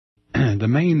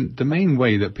the main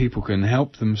way that people can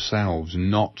help themselves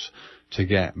not to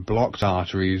get blocked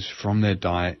arteries from their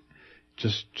diet,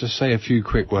 just say a few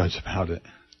quick words about it.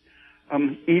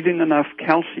 Eating enough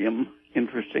calcium,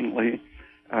 interestingly,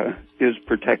 is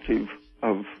protective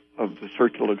of the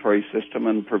circulatory system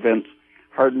and prevents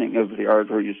hardening of the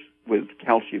arteries with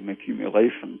calcium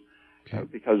accumulation. Okay.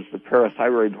 Because the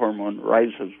parathyroid hormone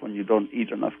rises when you don't eat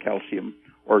enough calcium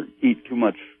or eat too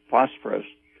much phosphorus.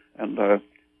 And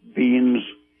beans,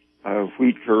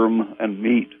 wheat germ, and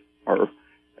meat are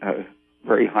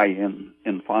very high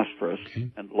in phosphorus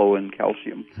and low in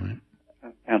calcium.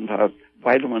 Right. And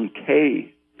vitamin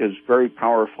K is very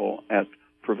powerful at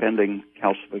preventing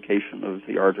calcification of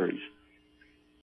the arteries.